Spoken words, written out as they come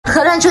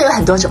荷兰猪有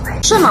很多种类，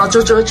顺毛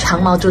猪猪、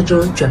长毛猪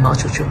猪、卷毛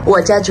猪猪。我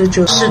家猪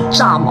猪是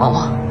炸毛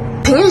啊，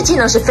平日技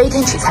能是飞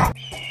天取菜，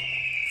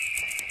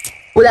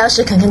无聊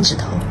时啃啃指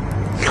头。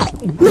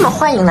那么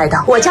欢迎来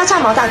到我家炸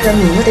毛大哥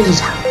迷妹的日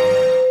常。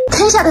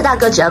天下的大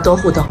哥只要多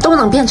互动，都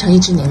能变成一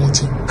只粘人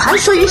精，盘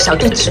旋于小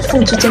弟指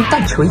缝之间，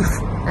但求一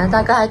服。那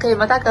大哥还可以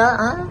吗？大哥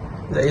啊，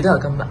雷到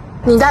根本。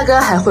你大哥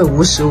还会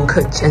无时无刻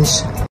监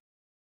视你，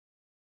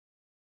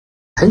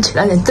狠起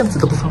来连凳子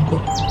都不放过。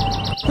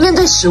面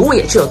对食物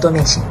也具有多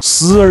面性，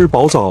时而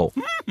暴躁，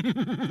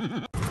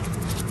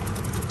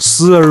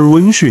时而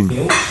温驯。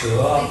牛舌、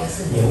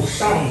牛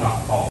上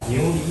脑、牛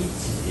里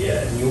脊、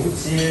牛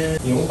筋、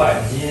牛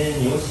板筋、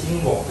牛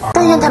心管。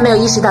但愿他没有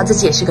意识到自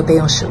己也是个备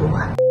用食物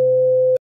啊。